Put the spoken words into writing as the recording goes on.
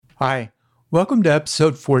Hi, welcome to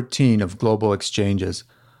episode 14 of Global Exchanges,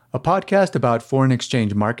 a podcast about foreign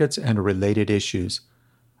exchange markets and related issues.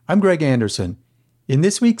 I'm Greg Anderson. In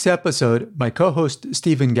this week's episode, my co-host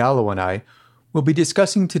Stephen Gallo and I will be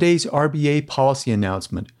discussing today's RBA policy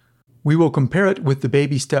announcement. We will compare it with the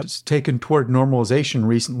baby steps taken toward normalization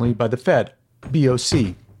recently by the Fed,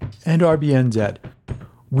 BOC, and RBNZ.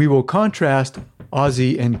 We will contrast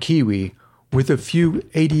Aussie and Kiwi with a few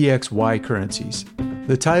ADXY currencies.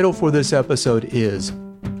 The title for this episode is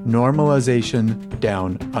Normalization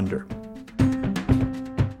Down Under.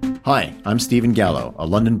 Hi, I'm Stephen Gallo, a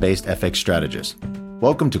London-based FX strategist.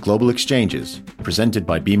 Welcome to Global Exchanges, presented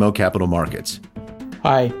by BMO Capital Markets.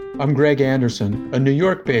 Hi, I'm Greg Anderson, a New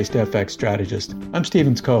York-based FX strategist. I'm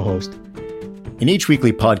Stephen's co-host. In each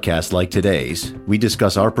weekly podcast like today's, we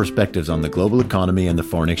discuss our perspectives on the global economy and the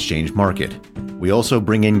foreign exchange market. We also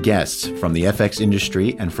bring in guests from the FX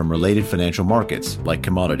industry and from related financial markets, like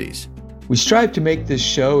commodities. We strive to make this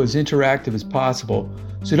show as interactive as possible,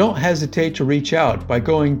 so don't hesitate to reach out by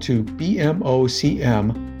going to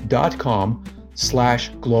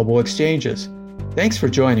bmocm.com/global exchanges. Thanks for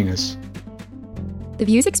joining us. The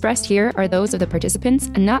views expressed here are those of the participants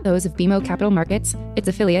and not those of BMO Capital Markets, its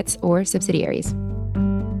affiliates, or subsidiaries.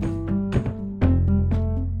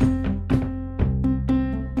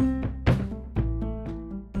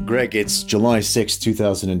 Greg, it's July 6,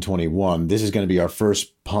 2021. This is going to be our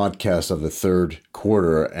first podcast of the third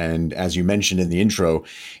quarter. And as you mentioned in the intro,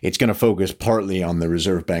 it's going to focus partly on the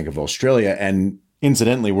Reserve Bank of Australia. And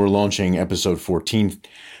incidentally, we're launching episode 14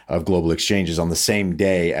 of Global Exchanges on the same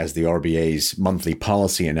day as the RBA's monthly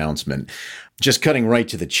policy announcement. Just cutting right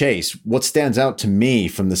to the chase, what stands out to me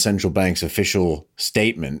from the central bank's official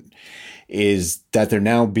statement is that they're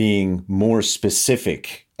now being more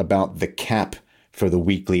specific about the cap for the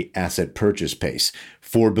weekly asset purchase pace,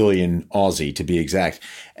 4 billion Aussie to be exact.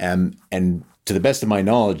 And to the best of my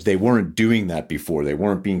knowledge, they weren't doing that before. They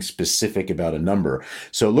weren't being specific about a number.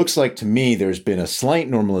 So it looks like to me there's been a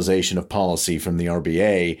slight normalization of policy from the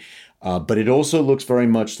RBA, but it also looks very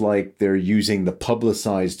much like they're using the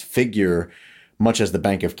publicized figure, much as the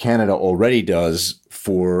Bank of Canada already does,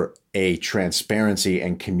 for a transparency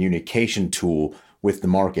and communication tool with the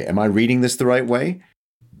market. Am I reading this the right way?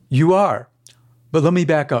 You are. But let me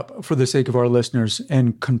back up for the sake of our listeners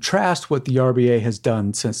and contrast what the RBA has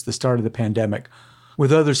done since the start of the pandemic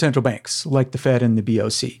with other central banks like the Fed and the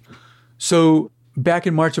BOC. So back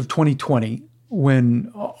in March of 2020,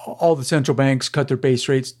 when all the central banks cut their base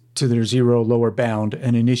rates to their zero lower bound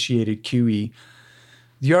and initiated QE,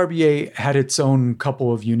 the RBA had its own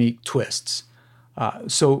couple of unique twists.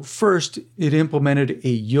 So first, it implemented a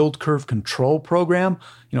yield curve control program,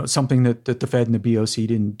 something that the Fed and the BOC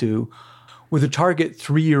didn't do, with a target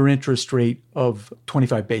 3-year interest rate of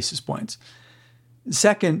 25 basis points.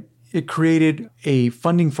 Second, it created a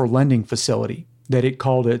funding for lending facility that it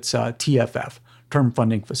called its TFF, Term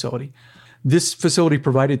Funding Facility. This facility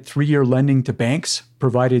provided 3-year lending to banks,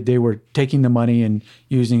 provided they were taking the money and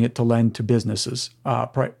using it to lend to businesses,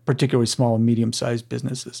 particularly small and medium-sized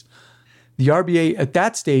businesses. The RBA at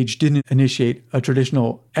that stage didn't initiate a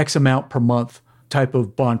traditional X amount per month type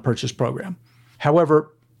of bond purchase program.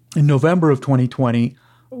 However, in November of 2020,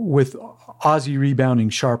 with Aussie rebounding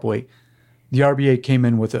sharply, the RBA came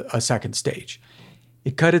in with a second stage.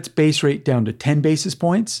 It cut its base rate down to 10 basis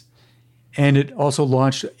points, and it also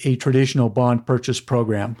launched a traditional bond purchase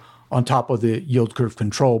program on top of the yield curve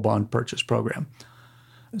control bond purchase program.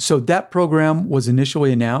 So that program was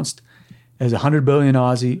initially announced as 100 billion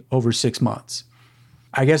Aussie over 6 months.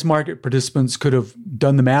 I guess market participants could have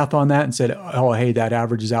done the math on that and said, oh, hey, that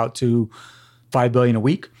averages out to 5 billion a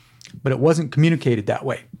week. But it wasn't communicated that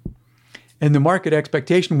way. And the market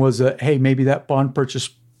expectation was that, hey, maybe that bond purchase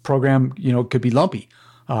program, could be lumpy,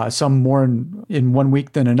 some more in 1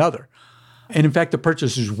 week than another. And in fact, the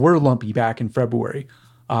purchases were lumpy back in February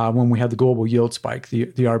when we had the global yield spike. The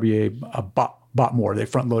RBA bought more. They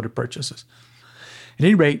front-loaded purchases. At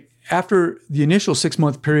any rate, after the initial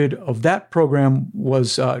 6-month period of that program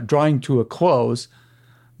was drawing to a close,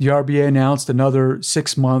 the RBA announced another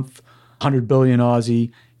 6-month, 100 billion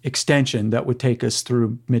Aussie extension that would take us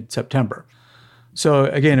through mid-September. So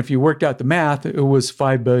again, if you worked out the math, it was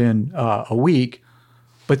 5 billion a week,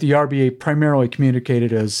 but the RBA primarily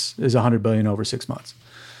communicated as 100 billion over 6 months.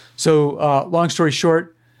 So long story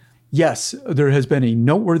short, yes, there has been a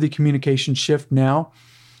noteworthy communication shift now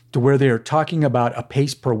to where they are talking about a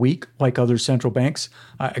pace per week like other central banks.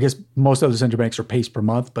 I guess most other central banks are pace per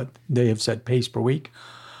month, but they have said pace per week.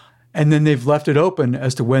 And then they've left it open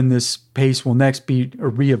as to when this pace will next be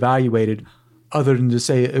reevaluated, other than to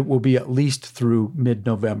say it will be at least through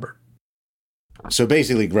mid-November. So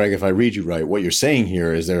basically, Greg, if I read you right, what you're saying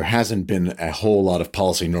here is there hasn't been a whole lot of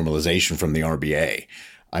policy normalization from the RBA.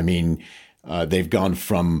 I mean, they've gone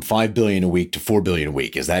from $5 billion a week to $4 billion a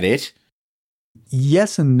week. Is that it?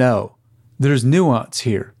 Yes and no. There's nuance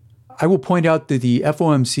here. I will point out that the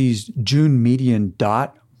FOMC's June median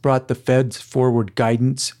dot brought the Fed's forward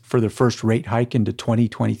guidance for the first rate hike into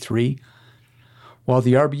 2023, while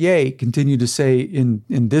the RBA continued to say in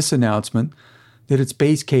this announcement that its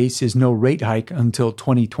base case is no rate hike until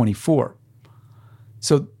 2024.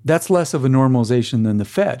 So that's less of a normalization than the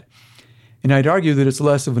Fed. And I'd argue that it's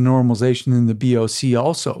less of a normalization than the BOC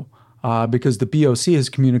also, because the BOC has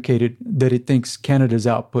communicated that it thinks Canada's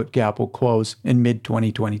output gap will close in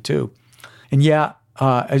mid-2022. And yeah,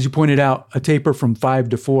 as you pointed out, a taper from 5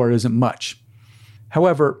 to 4 isn't much.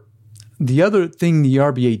 However, the other thing the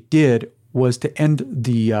RBA did was to end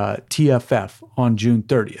the TFF on June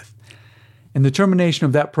 30th. And the termination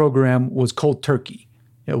of that program was cold turkey.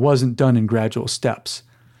 It wasn't done in gradual steps.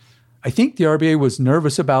 I think the RBA was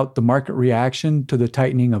nervous about the market reaction to the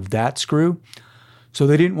tightening of that screw, so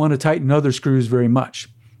they didn't want to tighten other screws very much.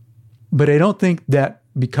 But I don't think that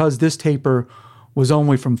because this taper was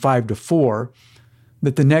only from 5 to 4,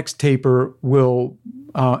 that the next taper will,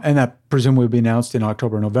 and that presumably will be announced in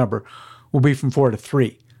October or November, will be from 4 to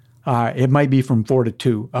 3. It might be from 4 to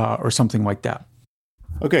 2 or something like that.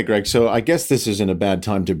 Okay, Greg. So I guess this isn't a bad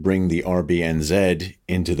time to bring the RBNZ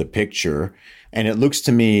into the picture. And it looks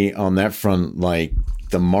to me on that front like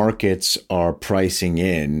the markets are pricing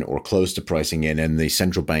in or close to pricing in, and the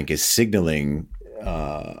central bank is signaling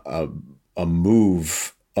a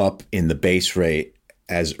move up in the base rate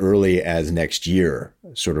as early as next year,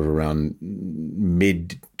 sort of around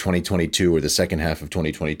mid-2022 or the second half of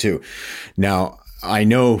 2022. Now, I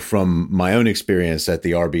know from my own experience that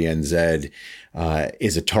the RBNZ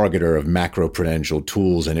is a targeter of macroprudential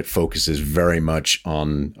tools, and it focuses very much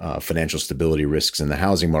on financial stability risks in the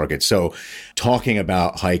housing market. So talking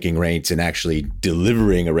about hiking rates and actually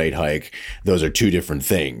delivering a rate hike, those are two different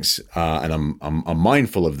things. And I'm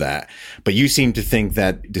mindful of that. But you seem to think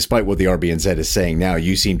that despite what the RBNZ is saying now,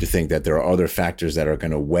 you seem to think that there are other factors that are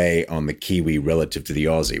going to weigh on the Kiwi relative to the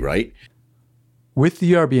Aussie, right? With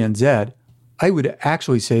the RBNZ, I would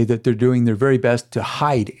actually say that they're doing their very best to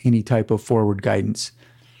hide any type of forward guidance.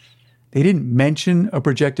 They didn't mention a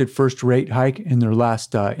projected first rate hike in their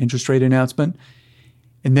last interest rate announcement.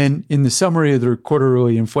 And then in the summary of their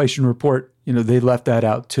quarterly inflation report, they left that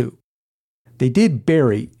out too. They did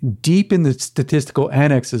bury deep in the statistical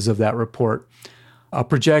annexes of that report a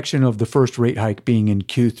projection of the first rate hike being in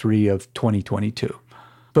Q3 of 2022.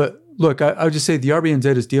 But look, I would just say the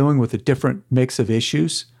RBNZ is dealing with a different mix of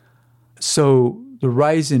issues. So the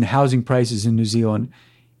rise in housing prices in New Zealand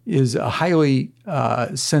is a highly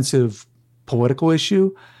sensitive political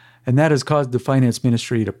issue, and that has caused the finance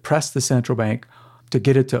ministry to press the central bank to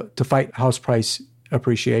get it to fight house price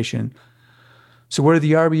appreciation. So where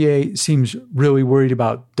the RBA seems really worried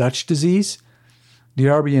about Dutch disease, the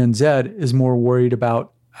RBNZ is more worried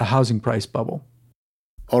about a housing price bubble.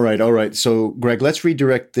 All right. So, Greg, let's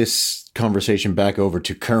redirect this conversation back over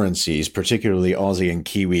to currencies, particularly Aussie and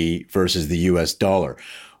Kiwi versus the US dollar.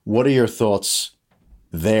 What are your thoughts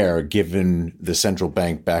there, given the central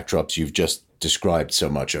bank backdrops you've just described so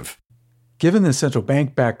much of? Given the central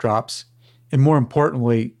bank backdrops, and more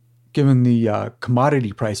importantly, given the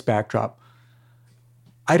commodity price backdrop,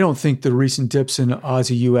 I don't think the recent dips in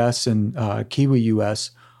Aussie US and Kiwi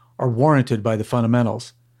US are warranted by the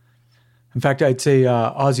fundamentals. In fact, I'd say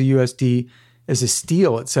Aussie USD is a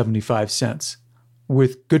steal at 75 cents,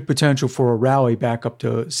 with good potential for a rally back up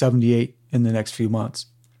to 78 in the next few months.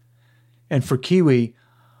 And for Kiwi,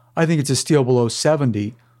 I think it's a steal below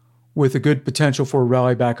 70, with a good potential for a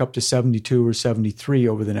rally back up to 72 or 73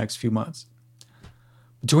 over the next few months.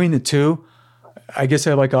 Between the two, I guess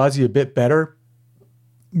I like Aussie a bit better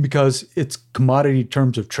because its commodity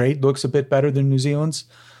terms of trade looks a bit better than New Zealand's.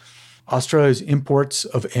 Australia's imports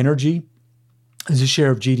of energy as a share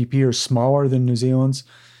of GDP are smaller than New Zealand's.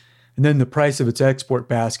 And then the price of its export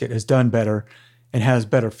basket has done better and has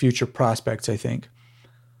better future prospects, I think.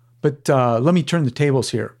 But let me turn the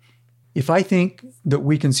tables here. If I think that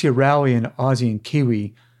we can see a rally in Aussie and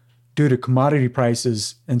Kiwi due to commodity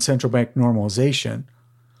prices and central bank normalization,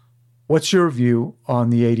 what's your view on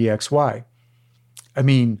the ADXY? I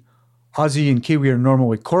mean, Aussie and Kiwi are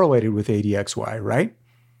normally correlated with ADXY, right?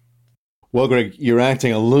 Well, Greg, you're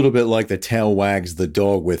acting a little bit like the tail wags the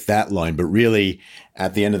dog with that line, but really,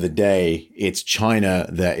 at the end of the day, it's China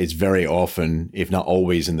that is very often, if not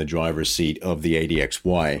always, in the driver's seat of the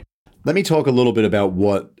ADXY. Let me talk a little bit about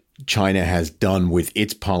what China has done with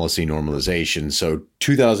its policy normalization. So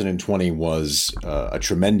 2020 was a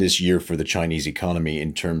tremendous year for the Chinese economy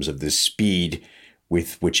in terms of the speed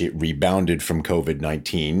with which it rebounded from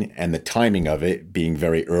COVID-19 and the timing of it being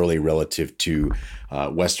very early relative to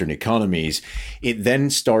Western economies. It then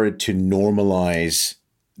started to normalize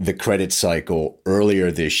the credit cycle earlier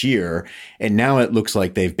this year, and now it looks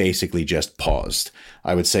like they've basically just paused.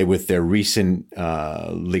 I would say with their recent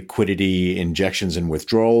liquidity injections and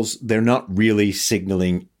withdrawals, they're not really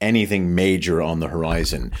signaling anything major on the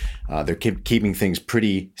horizon. They're keeping things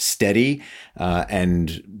pretty steady,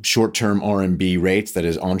 and short-term RMB rates, that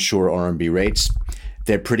is onshore RMB rates,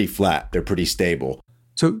 they're pretty flat. They're pretty stable.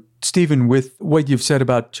 So, Stephen, with what you've said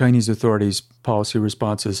about Chinese authorities' policy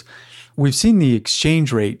responses, we've seen the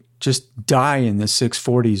exchange rate just die in the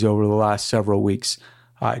 640s over the last several weeks.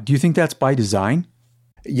 Do you think that's by design?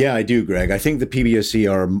 Yeah, I do, Greg. I think the PBOC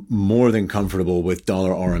are more than comfortable with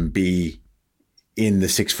dollar RMB in the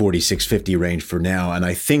 640, 650 range for now. And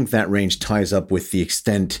I think that range ties up with the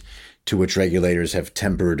extent to which regulators have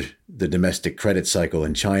tempered the domestic credit cycle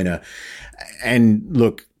in China. And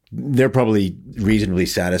look, they're probably reasonably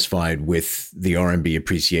satisfied with the RMB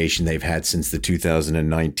appreciation they've had since the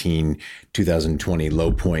 2019-2020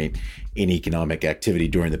 low point in economic activity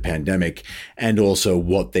during the pandemic, and also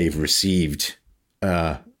what they've received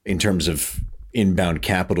in terms of inbound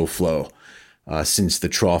capital flow since the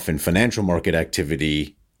trough in financial market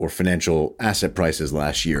activity or financial asset prices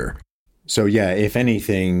last year. So yeah, if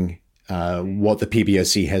anything, what the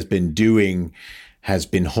PBOC has been doing has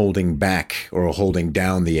been holding back or holding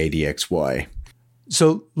down the ADXY.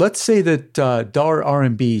 So let's say that dollar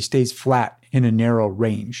RMB stays flat in a narrow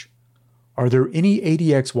range. Are there any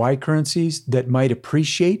ADXY currencies that might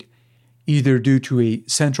appreciate either due to a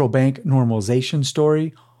central bank normalization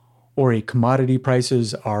story or a commodity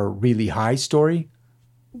prices are really high story?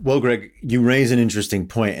 Well, Greg, you raise an interesting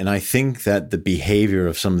point, and I think that the behavior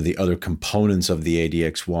of some of the other components of the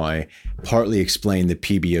ADXY partly explain the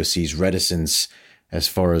PBOC's reticence as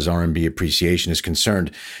far as RMB appreciation is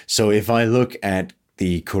concerned. So if I look at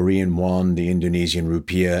the Korean won, the Indonesian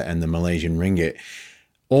rupiah, and the Malaysian ringgit,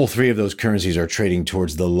 all three of those currencies are trading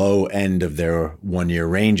towards the low end of their one-year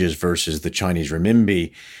ranges versus the Chinese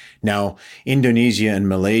renminbi. Now, Indonesia and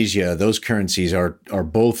Malaysia, those currencies are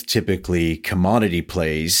both typically commodity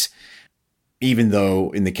plays, even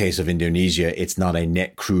though in the case of Indonesia, it's not a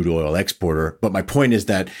net crude oil exporter. But my point is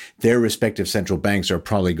that their respective central banks are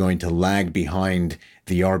probably going to lag behind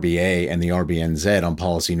the RBA and the RBNZ on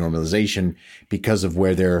policy normalization because of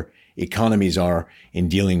where their economies are in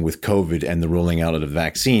dealing with COVID and the rolling out of the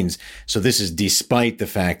vaccines. So this is despite the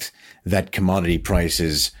fact that commodity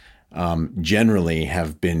prices generally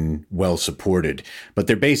have been well supported, but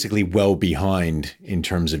they're basically well behind in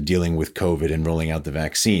terms of dealing with COVID and rolling out the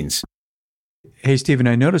vaccines. Hey, Stephen,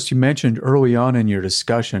 I noticed you mentioned early on in your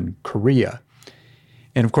discussion Korea.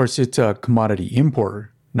 And of course, it's a commodity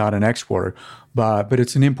importer, not an exporter, but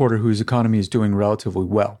it's an importer whose economy is doing relatively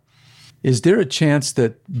well. Is there a chance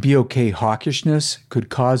that BOK hawkishness could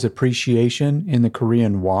cause appreciation in the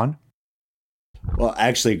Korean won? Well,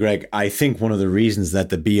 actually, Greg, I think one of the reasons that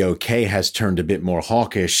the BOK has turned a bit more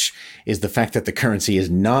hawkish is the fact that the currency is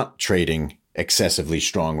not trading excessively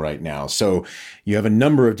strong right now. So you have a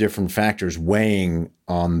number of different factors weighing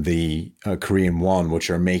on the Korean won, which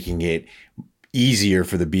are making it easier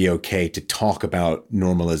for the BOK to talk about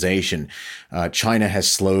normalization. China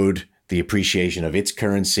has slowed the appreciation of its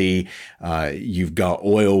currency. You've got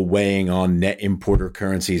oil weighing on net importer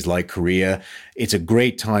currencies like Korea. It's a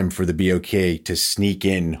great time for the BOK to sneak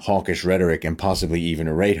in hawkish rhetoric and possibly even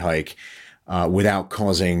a rate hike without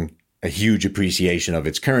causing a huge appreciation of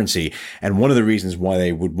its currency. And one of the reasons why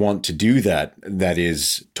they would want to do that, that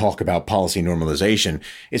is talk about policy normalization,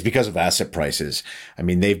 is because of asset prices. I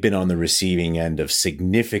mean, they've been on the receiving end of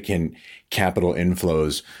significant capital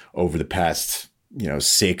inflows over the past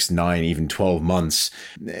 6, 9, even 12 months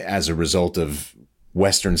as a result of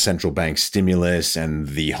Western central bank stimulus and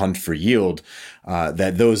the hunt for yield,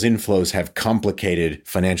 that those inflows have complicated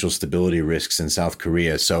financial stability risks in South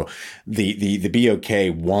Korea. So the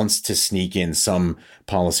BOK wants to sneak in some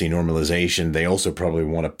policy normalization. They also probably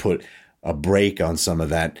want to put a brake on some of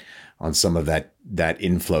that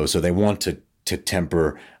inflow. So they want to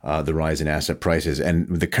temper the rise in asset prices, and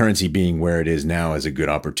the currency being where it is now is a good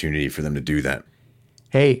opportunity for them to do that.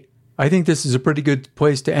 Hey, I think this is a pretty good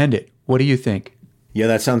place to end it. What do you think? Yeah,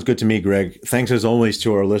 that sounds good to me, Greg. Thanks as always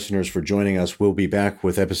to our listeners for joining us. We'll be back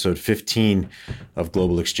with episode 15 of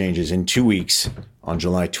Global Exchanges in 2 weeks on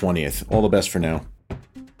July 20th. All the best for now.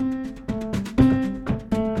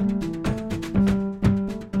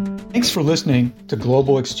 Thanks for listening to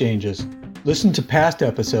Global Exchanges. Listen to past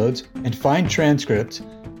episodes and find transcripts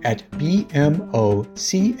at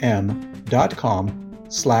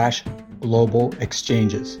bmocm.com/global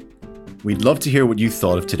exchanges. We'd love to hear what you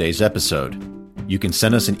thought of today's episode. You can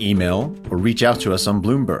send us an email or reach out to us on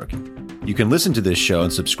Bloomberg. You can listen to this show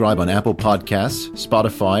and subscribe on Apple Podcasts,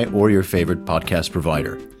 Spotify, or your favorite podcast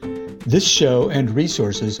provider. This show and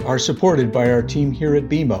resources are supported by our team here at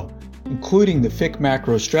BMO, including the FIC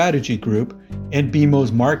Macro Strategy Group and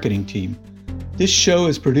BMO's marketing team. This show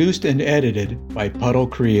is produced and edited by Puddle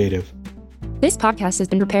Creative. This podcast has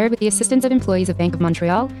been prepared with the assistance of employees of Bank of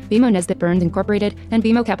Montreal, BMO Nesbitt Burns Incorporated, and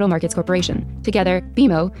BMO Capital Markets Corporation. Together,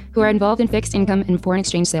 BMO, who are involved in fixed income and foreign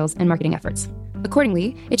exchange sales and marketing efforts.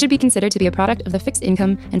 Accordingly, it should be considered to be a product of the fixed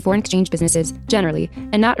income and foreign exchange businesses generally,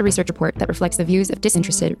 and not a research report that reflects the views of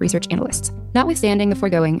disinterested research analysts. Notwithstanding the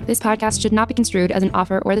foregoing, this podcast should not be construed as an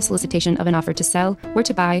offer or the solicitation of an offer to sell or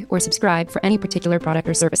to buy or subscribe for any particular product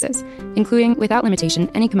or services, including, without limitation,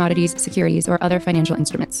 any commodities, securities, or other financial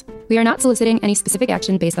instruments. We are not soliciting any specific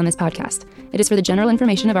action based on this podcast. It is for the general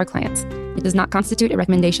information of our clients. It does not constitute a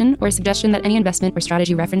recommendation or a suggestion that any investment or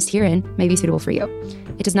strategy referenced herein may be suitable for you.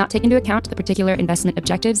 It does not take into account the particular investment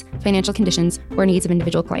objectives, financial conditions, or needs of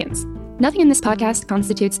individual clients. Nothing in this podcast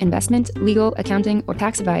constitutes investment, legal, accounting, or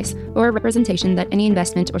tax advice, or a representation that any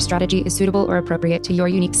investment or strategy is suitable or appropriate to your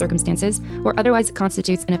unique circumstances, or otherwise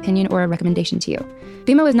constitutes an opinion or a recommendation to you.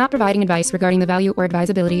 BMO is not providing advice regarding the value or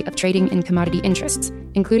advisability of trading in commodity interests,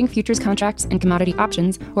 including futures contracts and commodity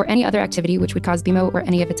options, or any other activity which would cause BMO or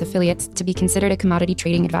any of its affiliates to be considered a commodity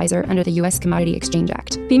trading advisor under the U.S. Commodity Exchange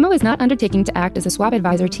Act. BMO is not undertaking to act as a swap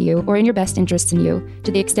advisor to you or in your best interests in you,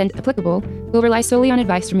 to the extent applicable, will rely solely on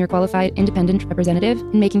advice from your qualified independent representative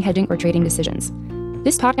in making hedging or trading decisions.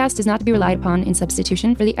 This podcast is not to be relied upon in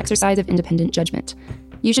substitution for the exercise of independent judgment.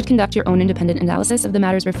 You should conduct your own independent analysis of the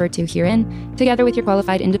matters referred to herein, together with your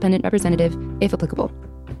qualified independent representative, if applicable.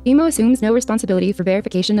 BMO assumes no responsibility for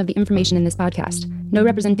verification of the information in this podcast. No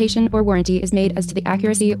representation or warranty is made as to the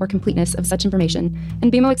accuracy or completeness of such information,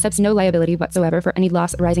 and BMO accepts no liability whatsoever for any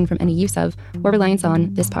loss arising from any use of or reliance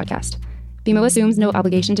on this podcast. BMO assumes no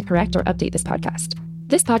obligation to correct or update this podcast.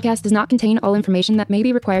 This podcast does not contain all information that may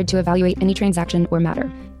be required to evaluate any transaction or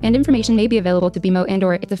matter, and information may be available to BMO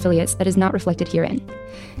and/or its affiliates that is not reflected herein.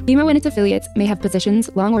 BMO and its affiliates may have positions,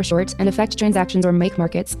 long or short, and affect transactions or make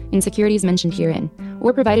markets in securities mentioned herein,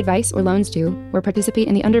 or provide advice or loans to, or participate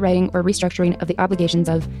in the underwriting or restructuring of the obligations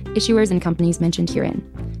of issuers and companies mentioned herein.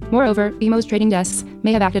 Moreover, BMO's trading desks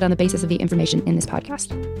may have acted on the basis of the information in this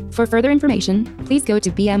podcast. For further information, please go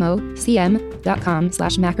to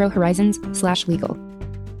bmocm.com/macrohorizons/legal.